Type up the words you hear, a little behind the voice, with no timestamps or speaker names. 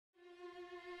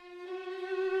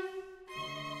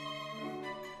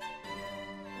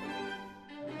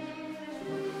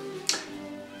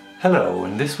Hello,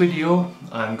 in this video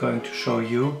I'm going to show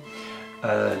you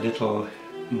a little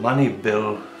money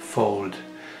bill fold.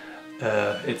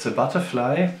 It's a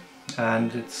butterfly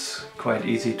and it's quite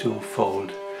easy to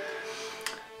fold.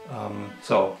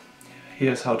 So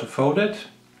here's how to fold it.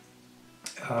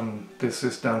 This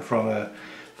is done from a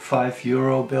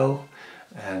 €5 bill,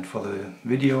 and for the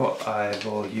video I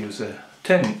will use a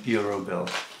 €10 bill.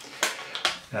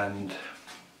 And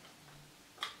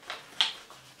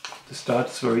the start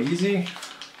is very easy.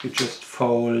 You just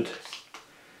fold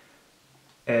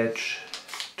edge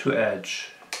to edge,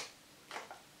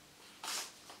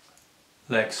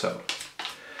 like so.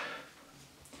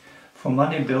 For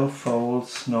money bill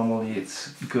folds, normally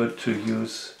it's good to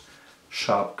use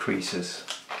sharp creases.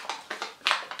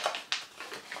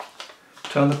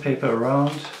 Turn the paper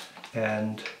around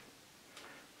and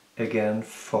again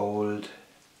fold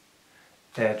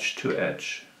edge to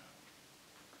edge,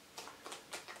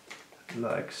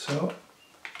 like so,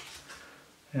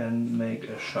 and make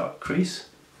a sharp crease.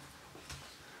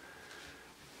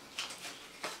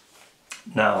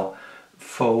 Now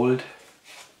fold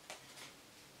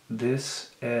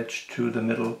this edge to the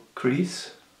middle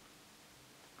crease,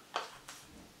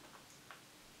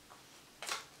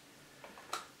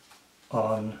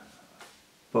 on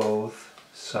both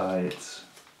sides.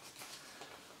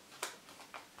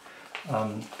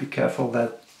 Be careful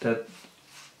that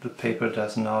the paper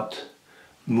does not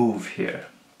move here.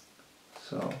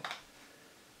 So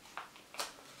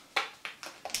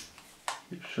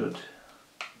you should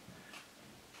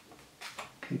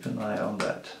keep an eye on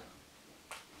that.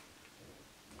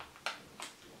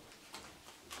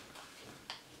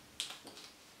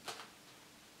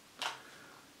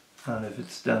 And if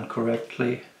it's done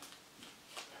correctly,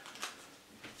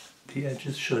 the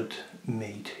edges should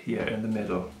meet here in the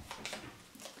middle.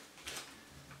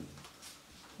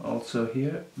 Also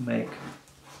here, make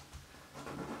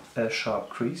a sharp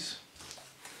crease.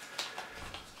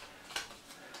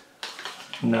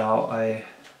 Now I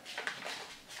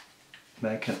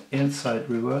make an inside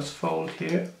reverse fold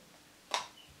here,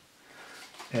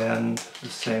 and the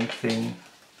same thing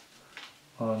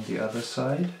on the other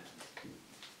side.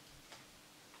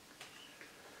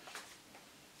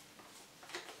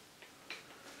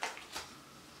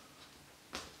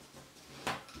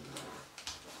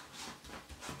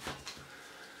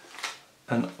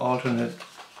 An alternate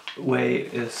way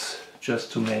is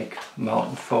just to make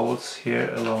mountain folds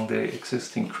here along the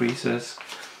existing creases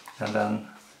and then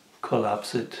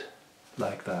collapse it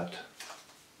like that.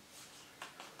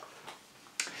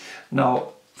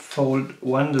 Now fold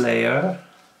one layer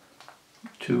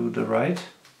to the right,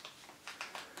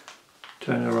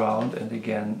 turn around, and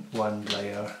again one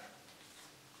layer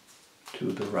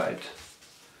to the right.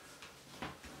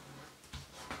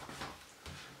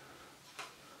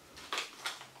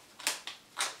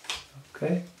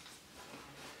 Okay.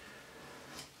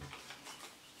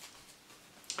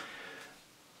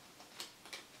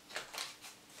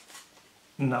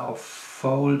 Now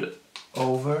fold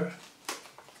over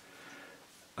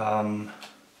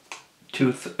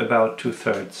about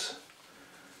 2/3.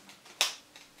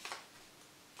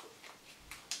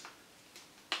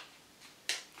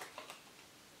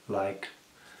 Like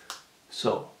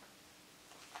so.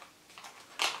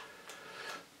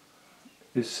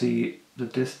 You see the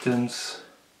distance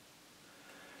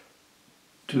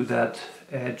to that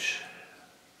edge,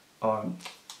 or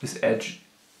this edge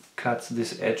cuts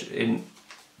this edge in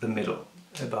the middle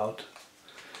about.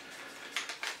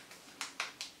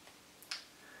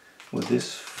 With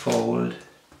this fold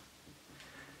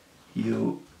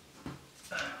you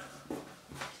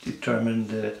determine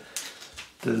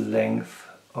the length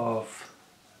of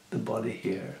the body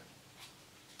here.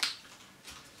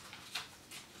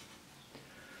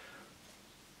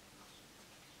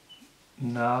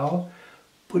 Now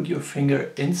put your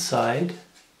finger inside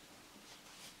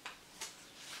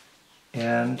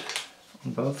and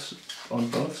on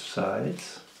both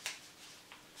sides,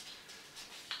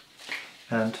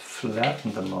 and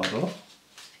flatten the model.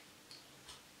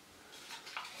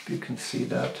 You can see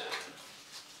that.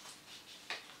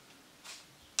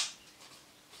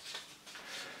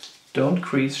 Don't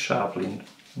crease sharply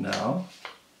now.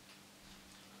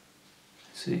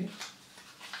 See?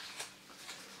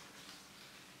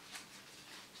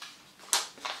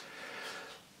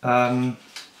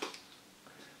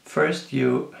 First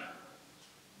you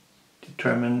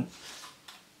determine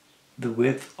the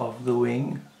width of the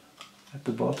wing at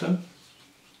the bottom,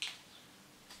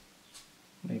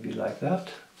 maybe like that,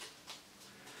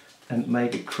 and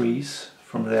make a crease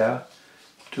from there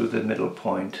to the middle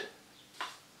point.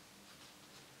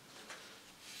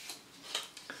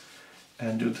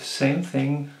 And do the same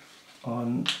thing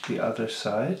on the other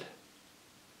side.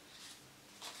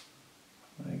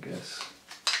 I guess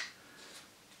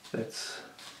that's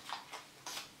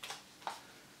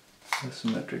the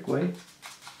symmetric way.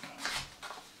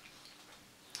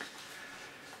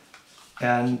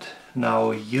 And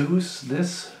now use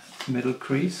this middle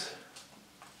crease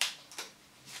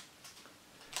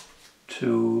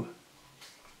to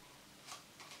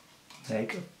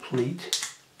make a pleat.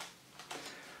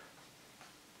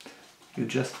 You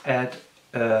just add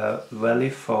a valley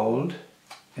fold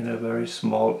in a very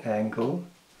small angle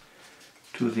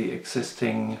to the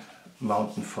existing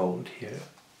mountain fold here,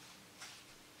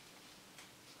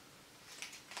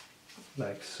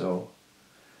 like so.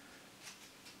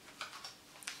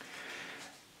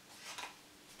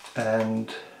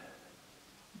 And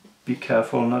be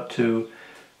careful not to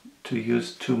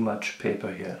use too much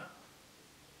paper here.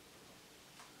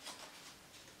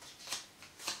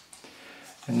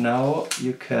 And now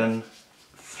you can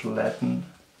flatten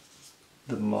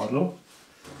the model,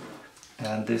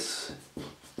 and this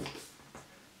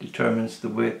determines the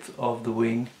width of the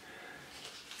wing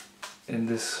in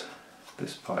this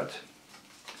part.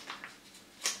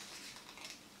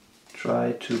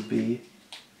 Try to be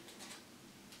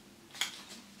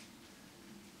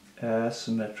as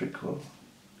symmetrical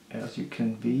as you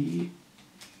can be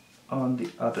on the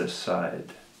other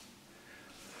side.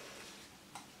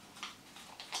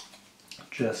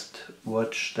 Just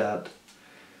watch that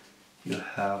you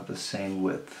have the same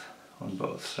width on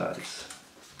both sides.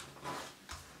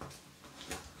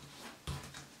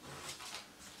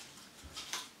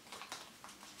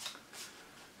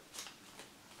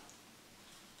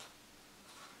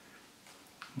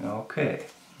 Okay,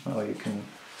 now you can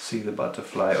see the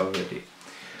butterfly already.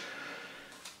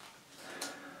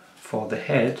 For the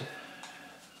head,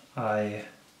 I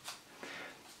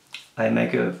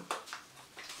make a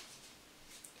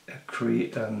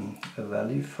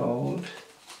valley fold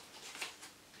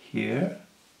here.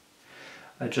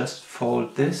 I just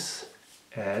fold this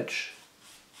edge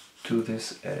to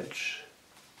this edge,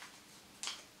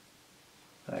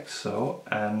 like so,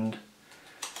 and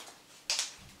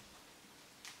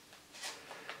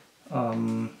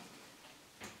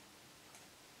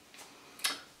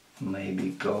maybe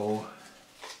go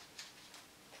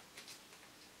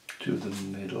to the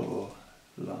middle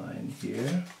line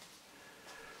here.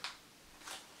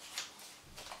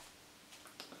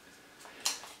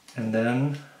 And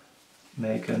then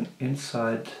make an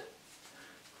inside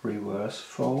reverse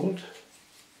fold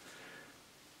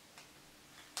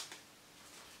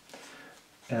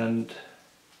and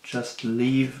just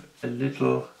leave a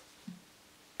little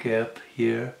gap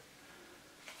here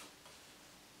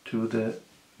to the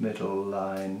middle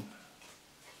line,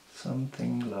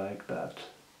 something like that.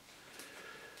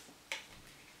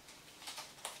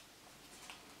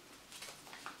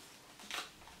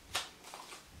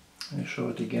 I show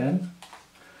it again.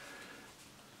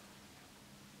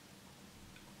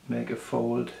 Make a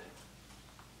fold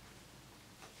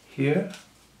here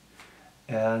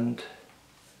and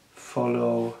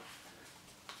follow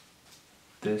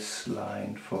this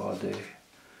line for the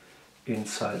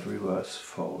inside reverse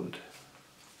fold.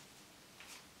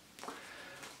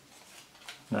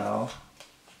 Now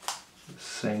the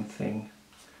same thing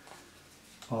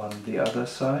on the other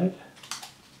side.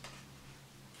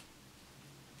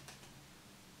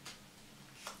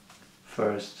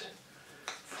 First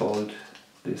fold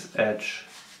this edge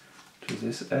to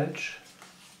this edge,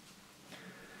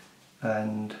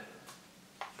 and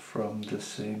from the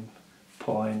same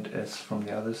point as from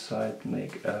the other side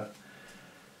make a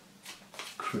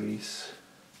crease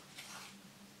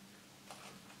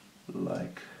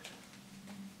like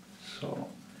so.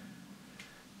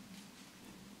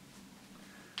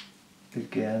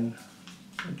 Again,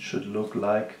 it should look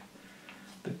like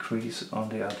the crease on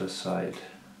the other side.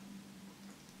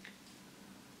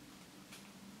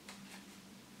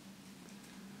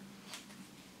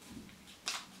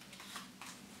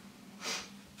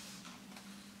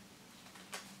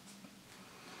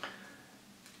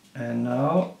 And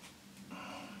now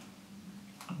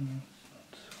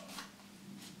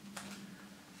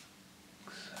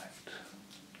exact.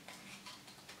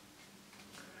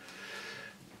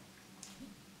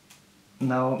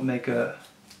 Now make a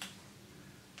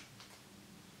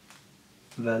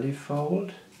valley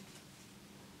fold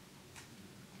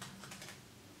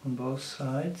on both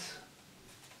sides.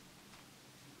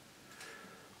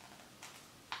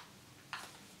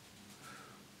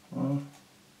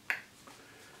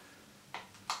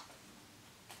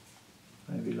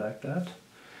 Maybe like that.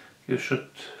 You should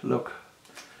look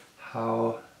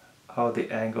how the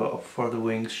angle for the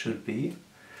wings should be.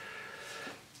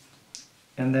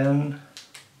 and then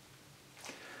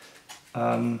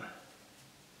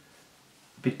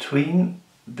between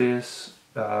this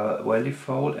welly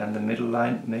fold and the middle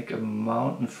line make a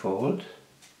mountain fold,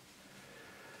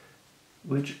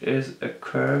 which is a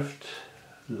curved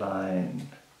line.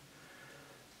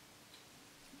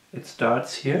 It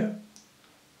starts here,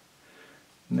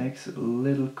 makes a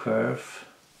little curve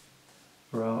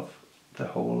around the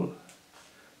whole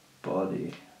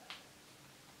body.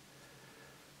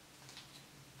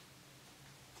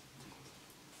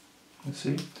 You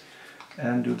see?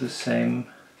 And do the same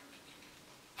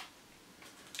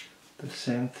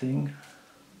thing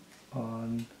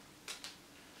on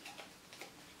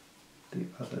the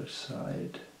other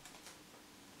side.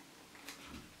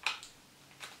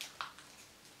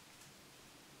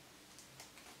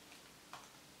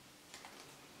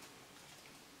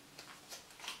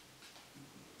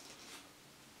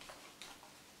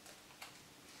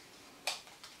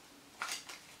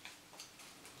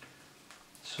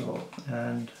 So,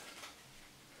 and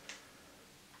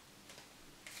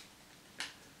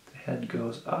the head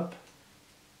goes up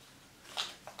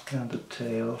and the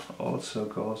tail also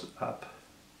goes up.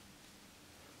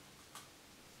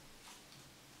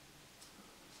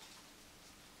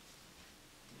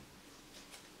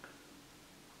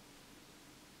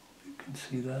 You can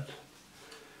see that.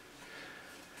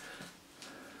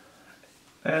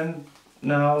 And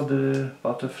now the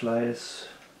butterfly is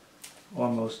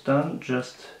almost done.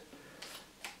 Just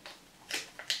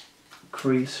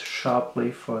crease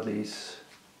sharply for these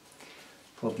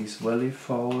welly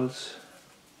folds.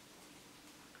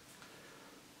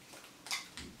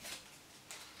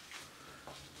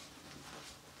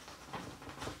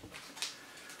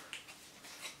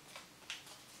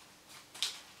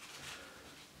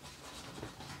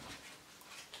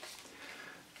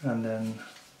 And then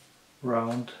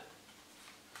round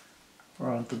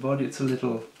the body. It's a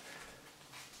little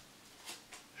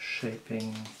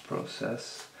shaping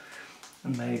process,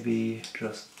 and maybe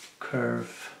just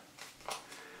curve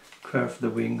the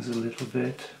wings a little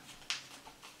bit.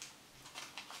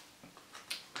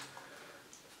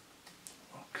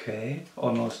 Okay,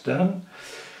 almost done.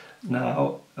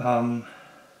 Now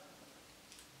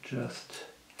just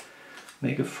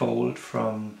make a fold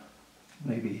from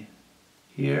maybe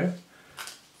here,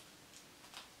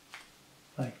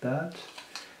 like that,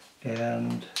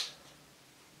 and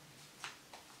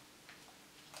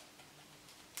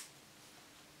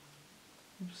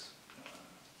oops.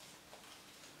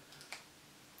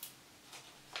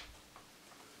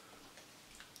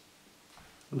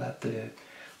 Let the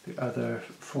other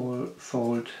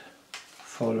fold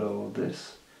follow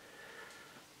this.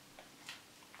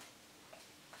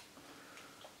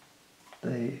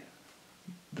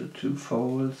 The two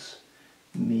folds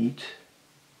meet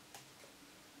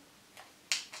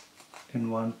in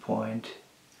one point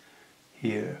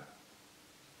here.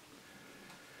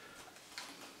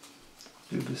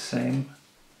 Do the same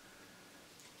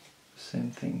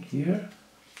thing here.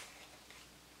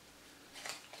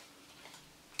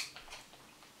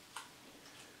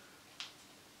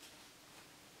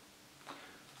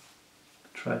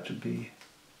 Try to be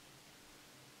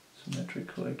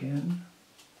symmetrical again.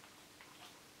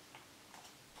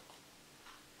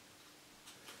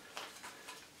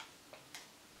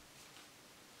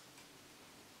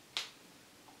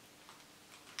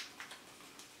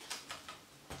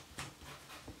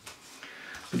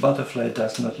 The butterfly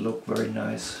does not look very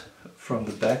nice from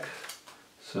the back,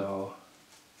 so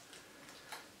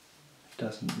it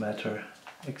doesn't matter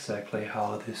exactly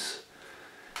how this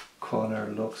corner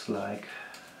looks like.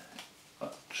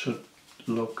 It should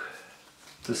look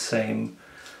the same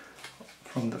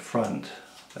from the front.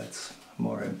 That's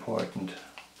more important.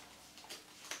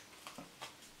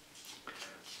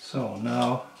 So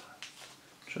now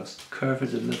just curve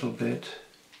it a little bit,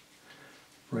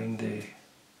 bring the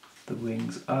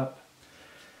wings up,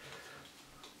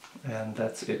 and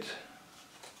that's it.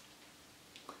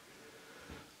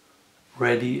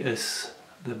 Ready is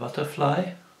the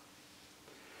butterfly,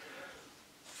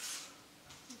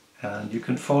 and you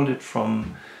can fold it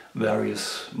from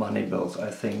various money bills,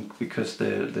 I think, because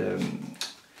the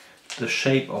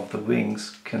shape of the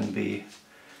wings can be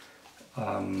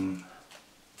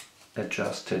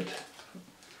adjusted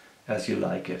as you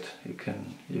like it. You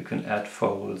can add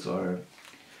folds, or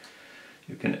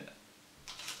you can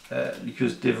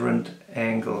use different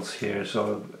angles here,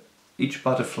 so each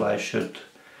butterfly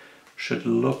should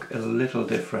look a little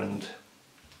different.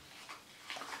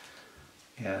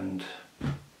 And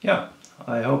yeah,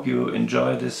 I hope you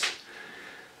enjoy this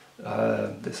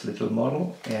little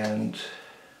model and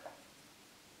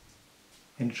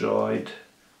enjoyed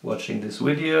watching this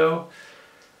video.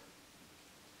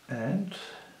 and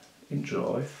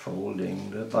enjoy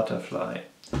folding the butterfly.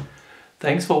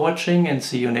 Thanks for watching and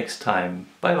see you next time.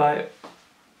 Bye bye!